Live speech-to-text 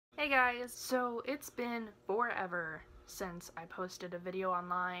Hey guys, so it's been forever since I posted a video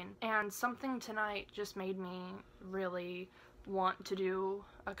online, and something tonight just made me really want to do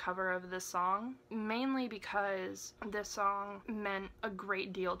a cover of this song, mainly because this song meant a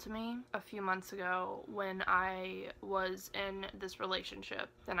great deal to me a few months ago when I was in this relationship.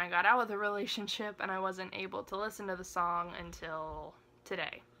 Then I got out of the relationship and I wasn't able to listen to the song until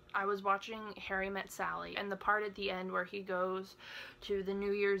today. I was watching Harry Met Sally, and the part at the end where he goes to the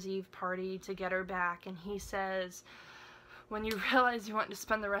New Year's Eve party to get her back, and he says, when you realize you want to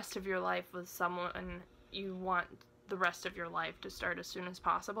spend the rest of your life with someone, you want the rest of your life to start as soon as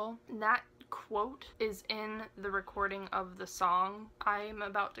possible. And that quote is in the recording of the song I'm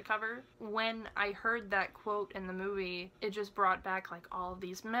about to cover. When I heard that quote in the movie, it just brought back like all of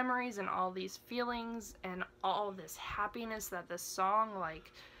these memories and all these feelings and all of this happiness that this song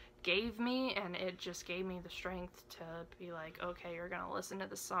like gave me, and it just gave me the strength to be like, okay, you're gonna listen to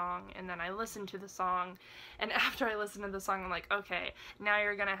the song. And then I listened to the song, and after I listened to the song, I'm like, okay, now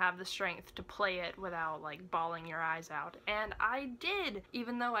you're gonna have the strength to play it without like bawling your eyes out. And I did!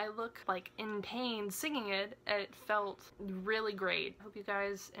 Even though I look like in pain singing it, it felt really great. I hope you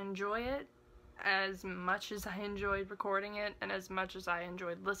guys enjoy it as much as I enjoyed recording it and as much as I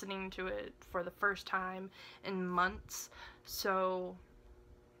enjoyed listening to it for the first time in months. So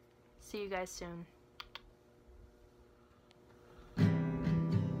see you guys soon.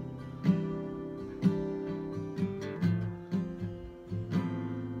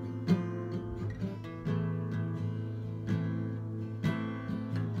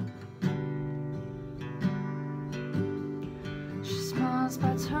 She smiles,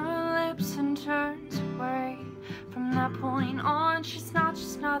 bites her lips, and turns away. From that point on, she's not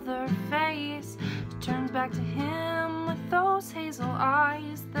just another face. She turns back to him with those hazel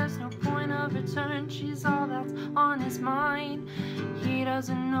eyes. There's no point of return, she's all that's on his mind. He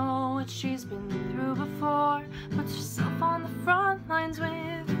doesn't know what she's been through before. Puts herself on the front lines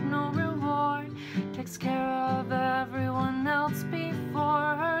with no reward. Takes care of everyone else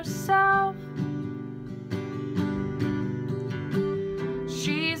before herself.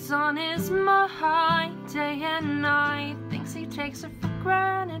 She's on his mind day and night. Thinks he takes her for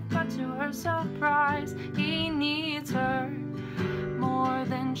granted, but to her surprise, he needs her more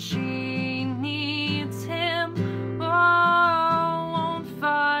than she needs him. Oh, won't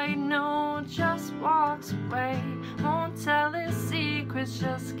fight, no, just walks away. Won't tell his secrets,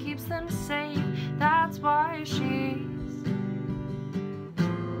 just keeps them safe. That's why she's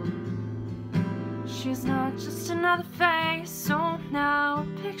not just another face. So now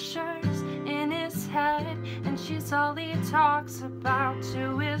a picture's in his head, and she's all he talks about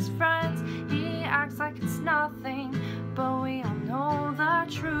to his friends. He acts like it's nothing, but we all know the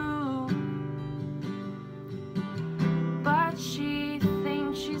truth. But she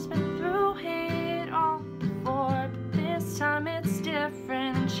thinks she's been through it all before, but this time it's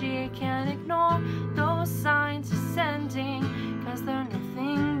different, and she can't ignore those signs he's sending, 'cause they're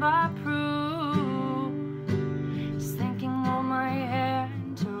nothing but proof. She's thinking, hold my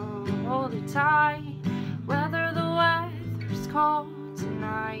hand to hold it tight, whether the weather's cold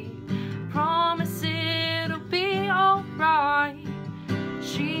tonight. Promise it'll be alright.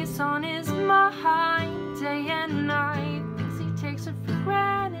 She's on his mind day and night. Thinks he takes her for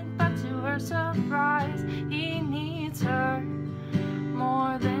granted, but to her surprise, he needs her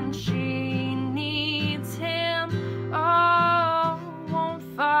more than she needs him. Oh, won't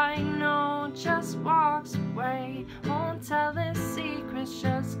fight, no, just walks away. Won't tell his secrets,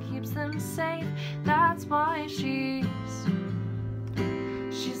 just keeps them safe. That's why she's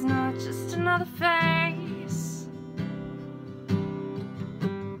not just another face.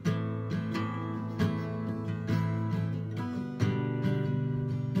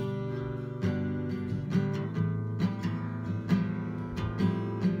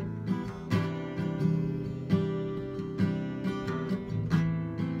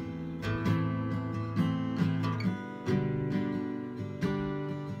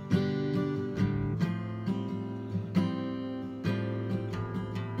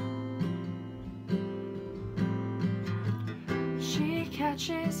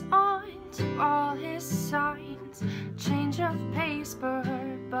 Catches on to all his signs. Change of pace for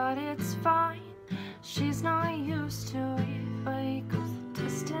her, but it's fine. She's not used to it, but he goes the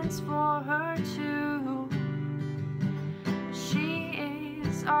distance for her too. She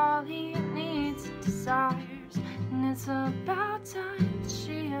is all he needs and desires, and it's about time that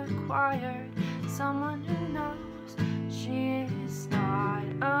she acquired someone who knows she is not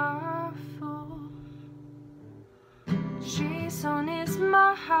a fool. She's on his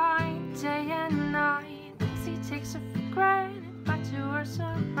mind day and night. Thinks he takes her for granted, but to her for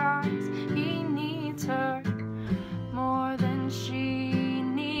surprise. He needs her more than she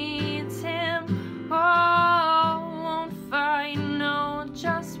needs him. Oh, won't fight, no,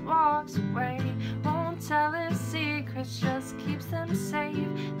 just walks away. Won't tell his secrets, just keeps them safe.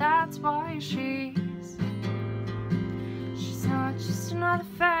 That's why she's not just another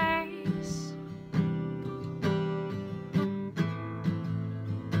face.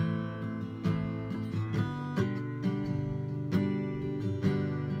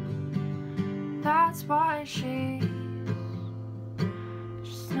 That's why she